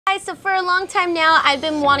Guys, so for a long time now, I've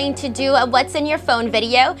been wanting to do a what's in your phone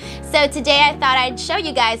video. So today I thought I'd show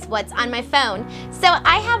you guys what's on my phone. So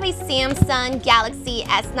I have a Samsung Galaxy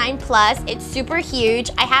S9 Plus. It's super huge.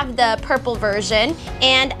 I have the purple version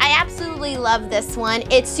and I absolutely love this one.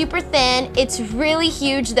 It's super thin. It's really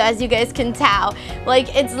huge though, as you guys can tell.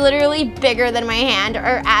 Like, it's literally bigger than my hand,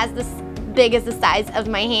 or as big as the size of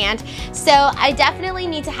my hand. So I definitely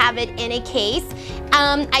need to have it in a case.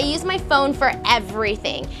 I use my phone for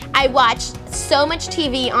everything. I watch so much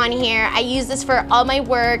TV on here. I use this for all my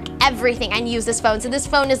work, everything. I use this phone. So this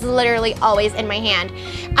phone is literally always in my hand.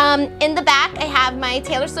 In the back, I have my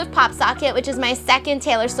Taylor Swift pop socket, which is my second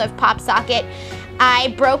Taylor Swift pop socket.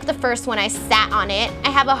 I broke the first one, I sat on it. I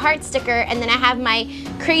have a heart sticker, and then I have my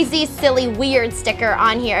crazy, silly, weird sticker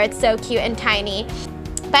on here. It's so cute and tiny.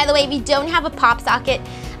 By the way, if you don't have a pop socket,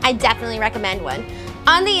 I definitely recommend one.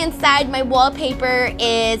 On the inside, my wallpaper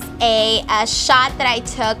is a shot that I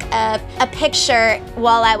took of a picture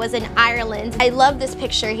while I was in Ireland. I love this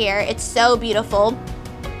picture here. It's so beautiful,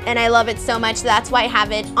 and I love it so much. That's why I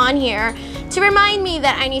have it on here, to remind me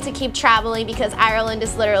that I need to keep traveling, because Ireland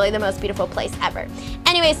is literally the most beautiful place ever.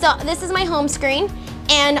 Anyway, so this is my home screen.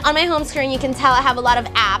 And on my home screen, you can tell I have a lot of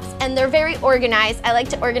apps, and they're very organized. I like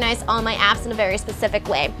to organize all my apps in a very specific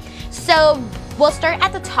way. So we'll start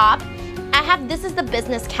at the top. This is the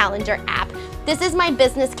business calendar app. This is my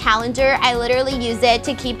business calendar. I literally use it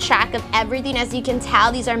to keep track of everything. As you can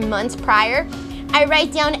tell, these are months prior. I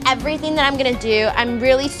write down everything that I'm gonna do. I'm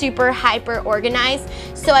really super hyper organized,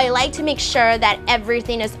 so I like to make sure that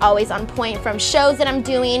everything is always on point, from shows that I'm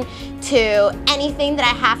doing to anything that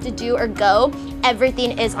I have to do or go.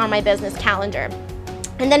 Everything is on my business calendar.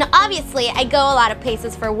 And then obviously I go a lot of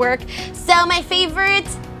places for work, so my favorite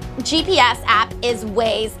GPS app is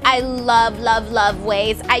Waze. I love, love, love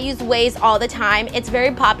Waze. I use Waze all the time. It's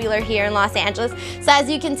very popular here in Los Angeles. So as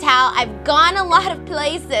you can tell, I've gone a lot of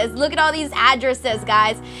places. Look at all these addresses,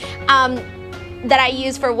 guys, that I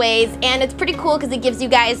use for Waze. And it's pretty cool because it gives you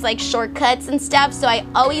guys like shortcuts and stuff. So I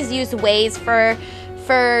always use Waze for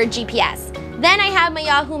GPS. Then I have my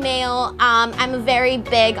Yahoo Mail. I'm very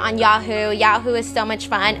big on Yahoo. Yahoo is so much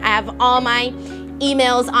fun. I have all my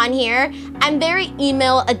emails on here. I'm very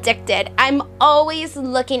email addicted. I'm always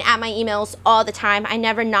looking at my emails all the time. I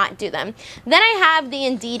never not do them. Then I have the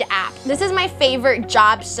Indeed app. This is my favorite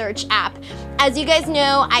job search app. As you guys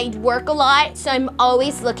know, I work a lot, so I'm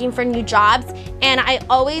always looking for new jobs, and I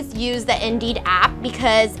always use the Indeed app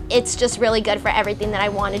because it's just really good for everything that I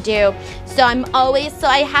want to do. So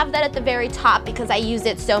I have that at the very top because I use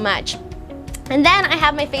it so much. And then I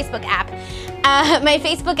have my Facebook app. My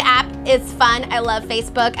Facebook app is fun. I love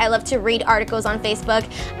Facebook. I love to read articles on Facebook.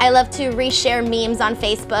 I love to reshare memes on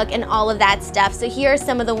Facebook and all of that stuff. So here are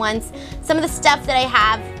some of the stuff that I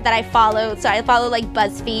have that I follow. So I follow like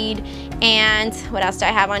BuzzFeed, and what else do I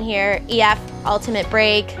have on here? EF, Ultimate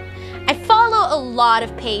Break. I follow a lot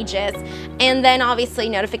of pages, and then obviously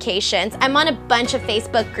notifications. I'm on a bunch of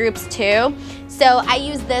Facebook groups too, so I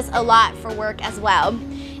use this a lot for work as well.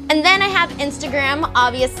 And then I have Instagram,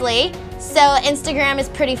 obviously. So Instagram is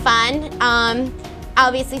pretty fun.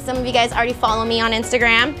 Obviously, some of you guys already follow me on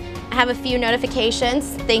Instagram. I have a few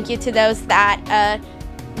notifications. Thank you to those that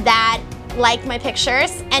like my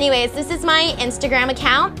pictures. Anyways, this is my Instagram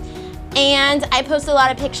account, and I post a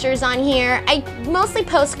lot of pictures on here. I mostly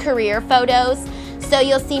post career photos, so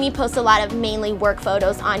you'll see me post a lot of mainly work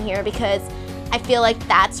photos on here because I feel like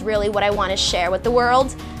that's really what I want to share with the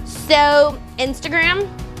world. So Instagram.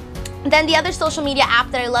 Then the other social media app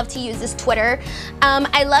that I love to use is Twitter.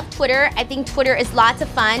 I love Twitter. I think Twitter is lots of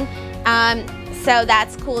fun, so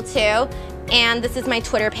that's cool too. And this is my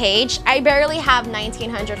Twitter page. I barely have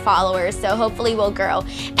 1,900 followers, so hopefully we'll grow.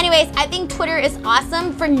 Anyways, I think Twitter is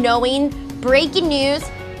awesome for knowing breaking news,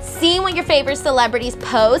 seeing what your favorite celebrities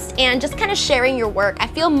post, and just kind of sharing your work. I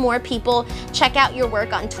feel more people check out your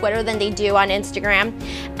work on Twitter than they do on Instagram.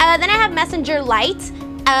 Then I have Messenger Lite.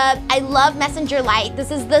 I love Messenger Lite. This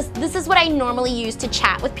is what I normally use to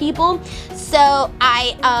chat with people. So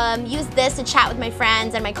I use this to chat with my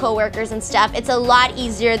friends and my coworkers and stuff. It's a lot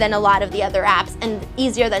easier than a lot of the other apps, and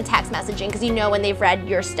easier than text messaging because you know when they've read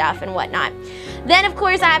your stuff and whatnot. Then of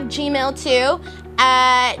course I have Gmail too.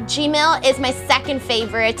 Gmail is my second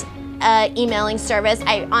favorite emailing service.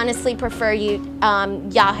 I honestly prefer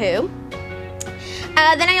Yahoo.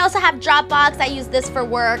 Then I also have Dropbox. I use this for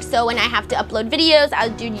work, so when I have to upload videos, I'll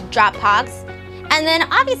do Dropbox. And then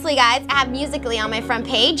obviously, guys, I have Musical.ly on my front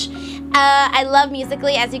page. I love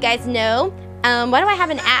Musical.ly, as you guys know. Why do I have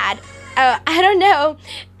an ad? I don't know.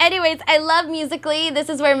 Anyways, I love Musical.ly. This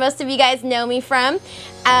is where most of you guys know me from.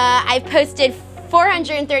 I've posted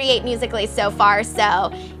 438 Musical.ly so far,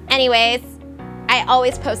 so Anyways, I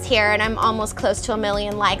always post here and I'm almost close to 1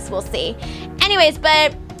 million likes, we'll see. Anyways,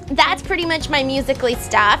 but that's pretty much my Musical.ly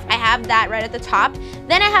stuff. I have that right at the top.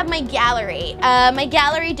 Then I have my gallery. My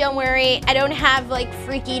gallery, don't worry, I don't have like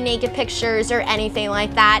freaky naked pictures or anything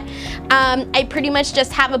like that. I pretty much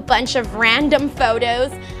just have a bunch of random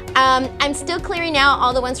photos. I'm still clearing out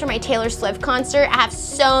all the ones from my Taylor Swift concert. I have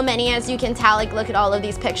so many, as you can tell. Like, look at all of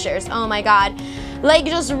these pictures. Oh my God. Like,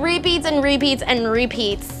 just repeats and repeats and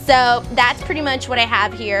repeats. So that's pretty much what I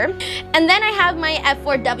have here. And then I have my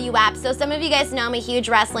F4W app. So some of you guys know I'm a huge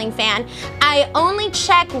wrestling fan. I only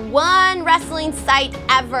check one wrestling site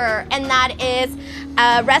ever, and that is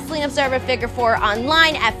Wrestling Observer Figure 4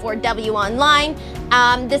 Online, F4W Online.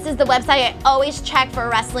 This is the website I always check for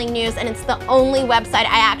wrestling news, and it's the only website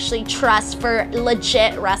I actually trust for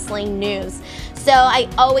legit wrestling news. So I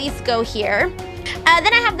always go here.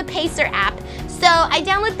 Then I have the Pacer app. So I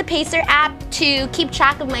download the Pacer app to keep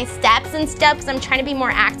track of my steps and stuff because I'm trying to be more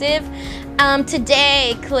active.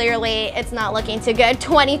 Today, clearly, it's not looking too good.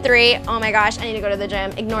 23, oh my gosh, I need to go to the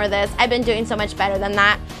gym. Ignore this, I've been doing so much better than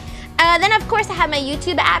that. Then of course I have my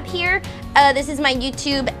YouTube app here. This is my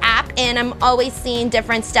YouTube app and I'm always seeing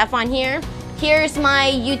different stuff on here. Here's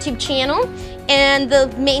my YouTube channel, and the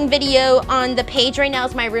main video on the page right now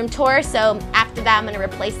is my room tour, so after that I'm gonna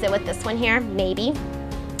replace it with this one here, maybe,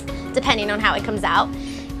 depending on how it comes out.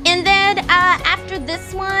 And then after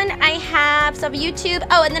this one, I have YouTube.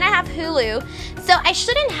 Oh, and then I have Hulu. So I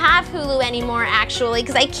shouldn't have Hulu anymore, actually,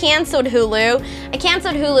 because I canceled Hulu. I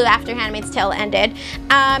canceled Hulu after Handmaid's Tale ended.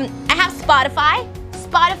 I have Spotify.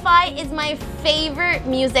 Spotify is my favorite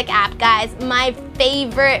music app, guys. My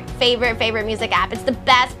favorite music app. It's the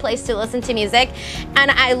best place to listen to music. And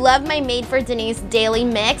I love my Made for Denise daily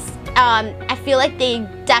mix. I feel like they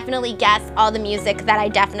definitely guess all the music that I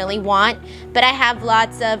definitely want, but I have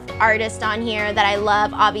lots of artists on here that I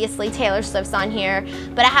love. Obviously Taylor Swift's on here,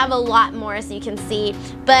 but I have a lot more, as you can see.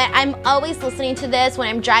 But I'm always listening to this when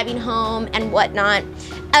I'm driving home and whatnot.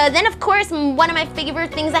 Then of course, one of my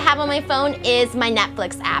favorite things I have on my phone is my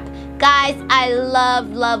Netflix app. Guys, I love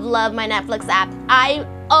my Netflix app. I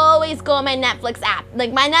always go on my Netflix app.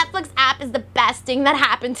 Like, my Netflix app is the best thing that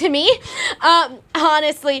happened to me.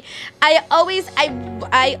 Honestly, I always,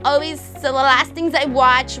 so the last things I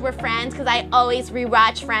watched were Friends, because I always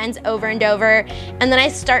rewatch Friends over and over, and then I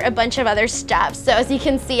start a bunch of other stuff. So as you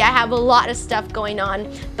can see, I have a lot of stuff going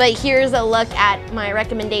on, but here's a look at my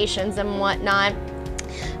recommendations and whatnot.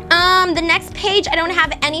 The next page, I don't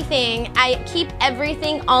have anything. I keep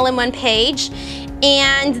everything all in one page.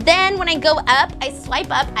 And then when I go up, I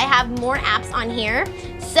swipe up, I have more apps on here.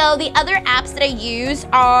 So the other apps that I use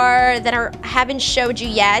I haven't showed you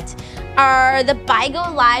yet are the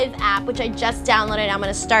ByGo Live app, which I just downloaded. I'm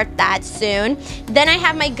gonna start that soon. Then I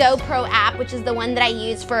have my GoPro app, which is the one that I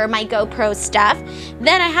use for my GoPro stuff.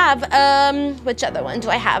 Then I have, which other one do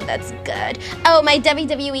I have that's good? Oh, my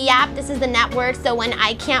WWE app. This is the network, so when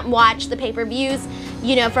I can't watch the pay-per-views,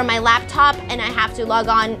 you know, from my laptop and I have to log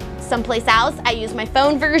on someplace else, I use my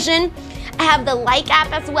phone version. I have the Like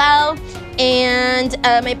app as well, and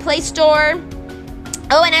my Play Store.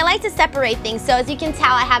 Oh, and I like to separate things, so as you can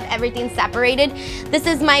tell, I have everything separated. This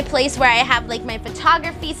is my place where I have like my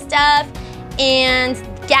photography stuff and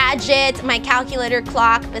gadgets, my calculator,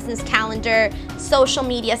 clock, business calendar, social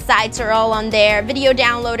media sites are all on there, video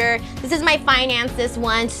downloader. This is my finances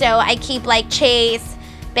one, so I keep like Chase,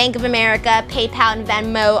 Bank of America, PayPal, and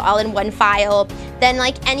Venmo all in one file. Then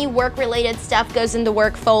like any work-related stuff goes in the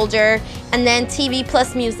work folder. And then TV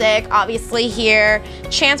plus music, obviously here.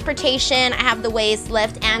 Transportation, I have the Waze,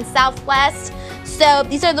 Lyft, and Southwest. So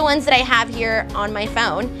these are the ones that I have here on my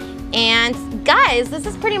phone. And guys, this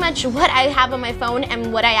is pretty much what I have on my phone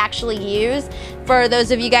and what I actually use. For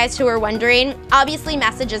those of you guys who are wondering, obviously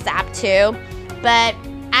Messages app too, but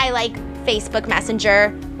I like Facebook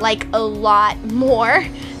Messenger like a lot more.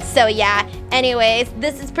 So yeah, anyways,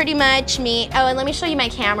 this is pretty much me. Oh, and let me show you my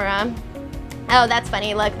camera. Oh, that's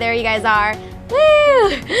funny. Look, there you guys are.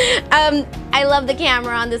 Woo! I love the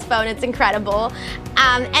camera on this phone. It's incredible.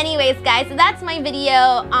 Anyways, guys, so that's my video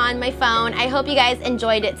on my phone. I hope you guys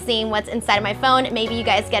enjoyed it, seeing what's inside of my phone. Maybe you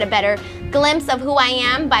guys get a better glimpse of who I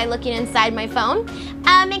am by looking inside my phone.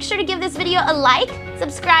 Make sure to give this video a like.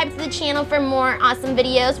 Subscribe to the channel for more awesome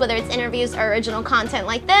videos, whether it's interviews or original content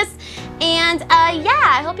like this. And yeah,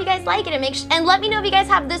 I hope you guys like it. And let me know if you guys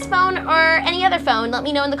have this phone or any other phone. Let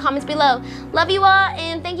me know in the comments below. Love you all,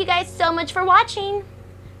 and thank you guys so much for watching.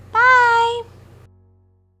 Bye!